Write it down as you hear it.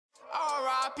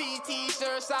RIP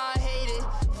t-shirts, I hate it.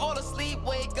 Fall asleep,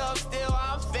 wake up, still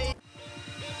I'm faded.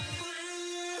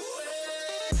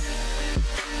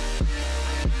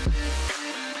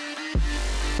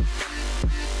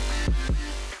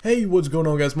 Hey, what's going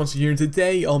on, guys? Monster here, and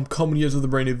today I'm coming to you guys with a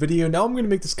brand new video. Now I'm going to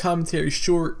make this commentary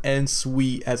short and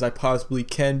sweet as I possibly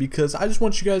can because I just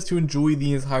want you guys to enjoy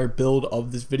the entire build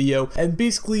of this video. And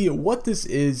basically what this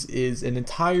is an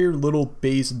entire little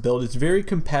base build. It's very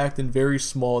compact and very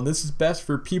small, and this is best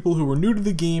for people who are new to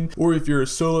the game, or if you're a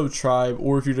solo tribe,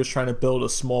 or if you're just trying to build a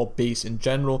small base in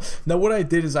general. Now what I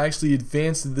did is I actually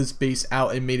advanced this base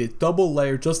out and made it double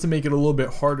layer just to make it a little bit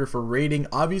harder for raiding.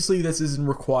 Obviously this isn't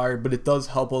required, but it does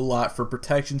help a lot for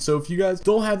protection. So if you guys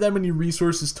don't have that many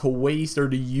resources to waste or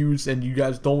to use, and you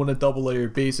guys don't want a double layer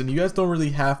base, and you guys don't really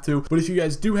have to, but if you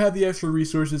guys do have the extra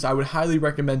resources, I would highly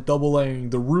recommend double layering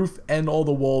the roof and all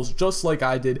the walls just like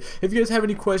I did. If you guys have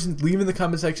any questions, leave in the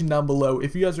comment section down below.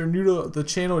 If you guys are new to the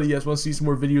channel and you guys want to see some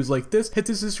more videos like this, hit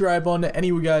the subscribe button.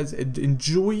 Anyway guys,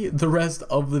 enjoy the rest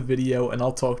of the video, and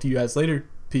I'll talk to you guys later.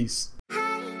 Peace.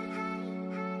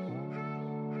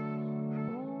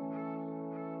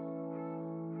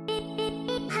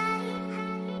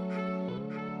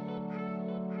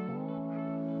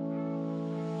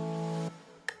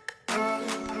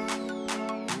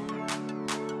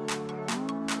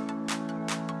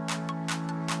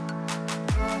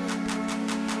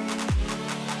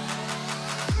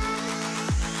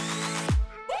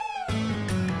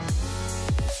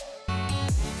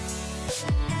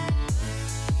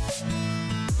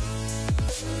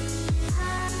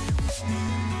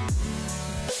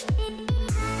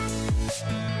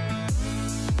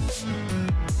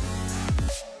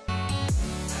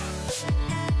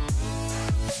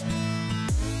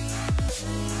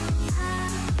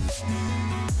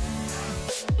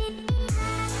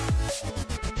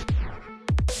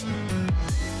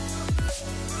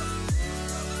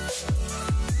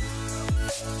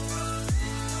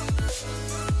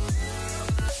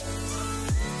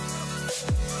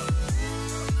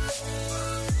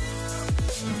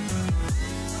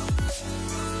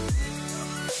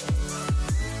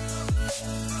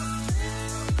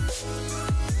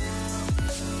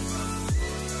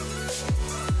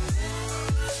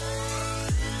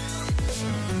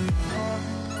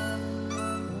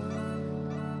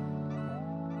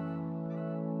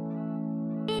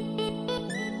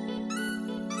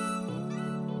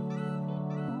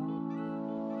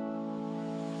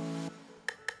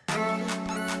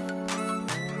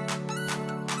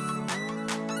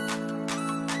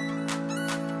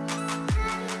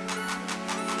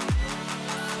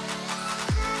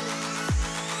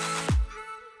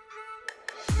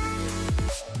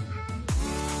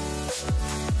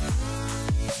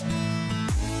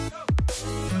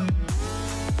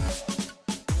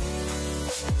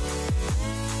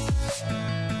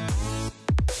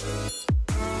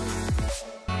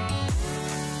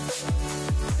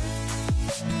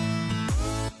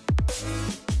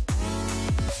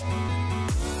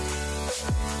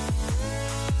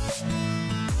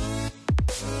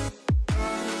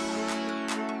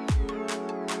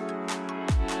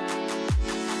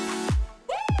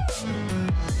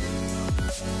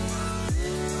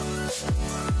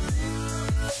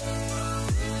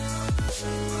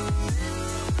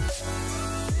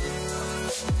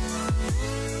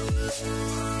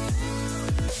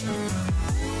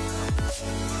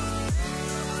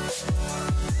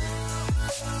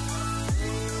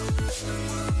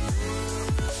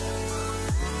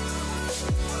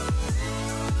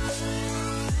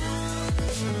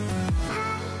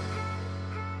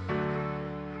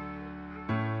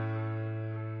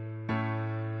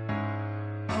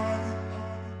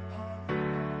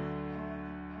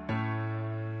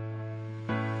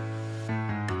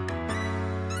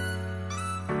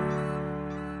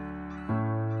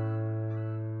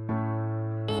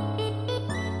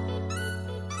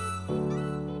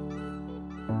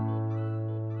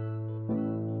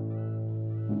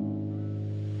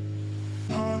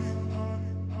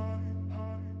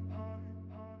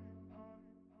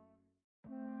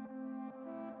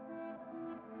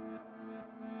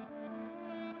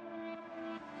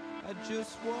 I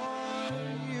just want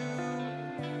you,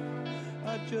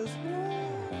 I just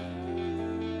want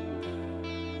you.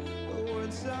 The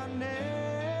words I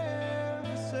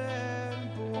never said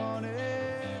but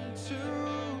wanted to.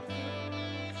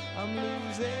 I'm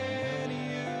losing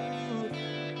you,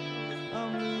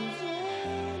 I'm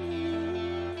losing you.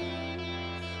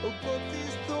 Oh, but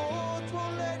these thoughts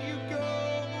won't let you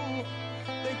go.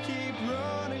 They keep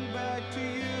running back to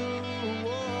you.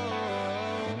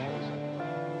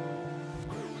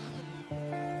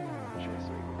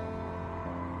 Chasing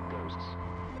ghosts.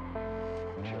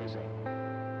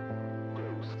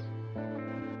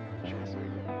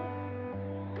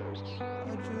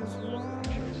 just one,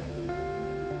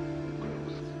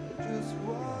 just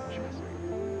one, just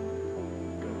one.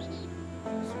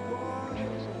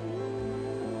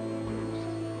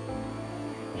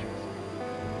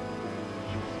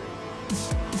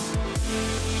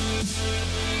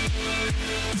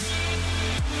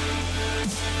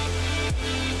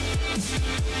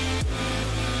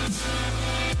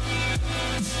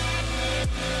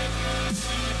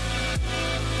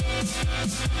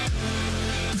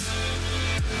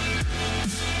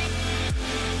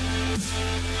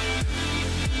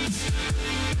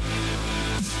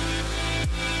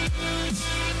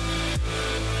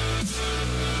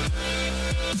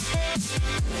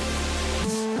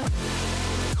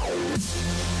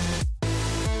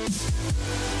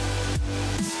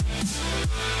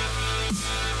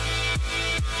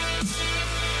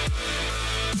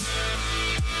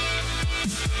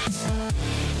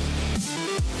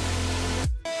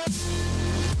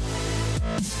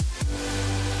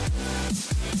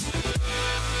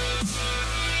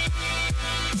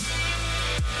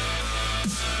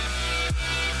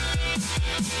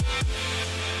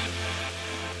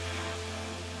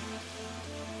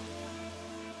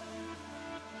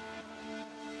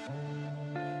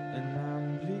 And I'm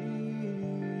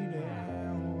bleeding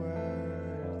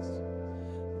words,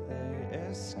 they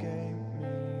escape me,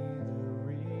 the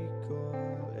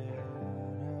recoil it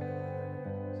hurts.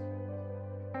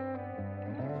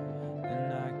 And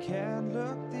I can't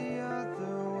look the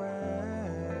other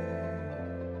way,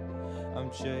 I'm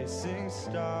chasing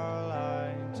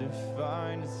starlight to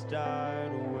find a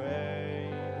start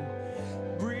away.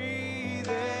 Breathe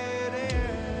it in,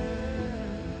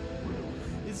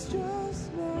 it's just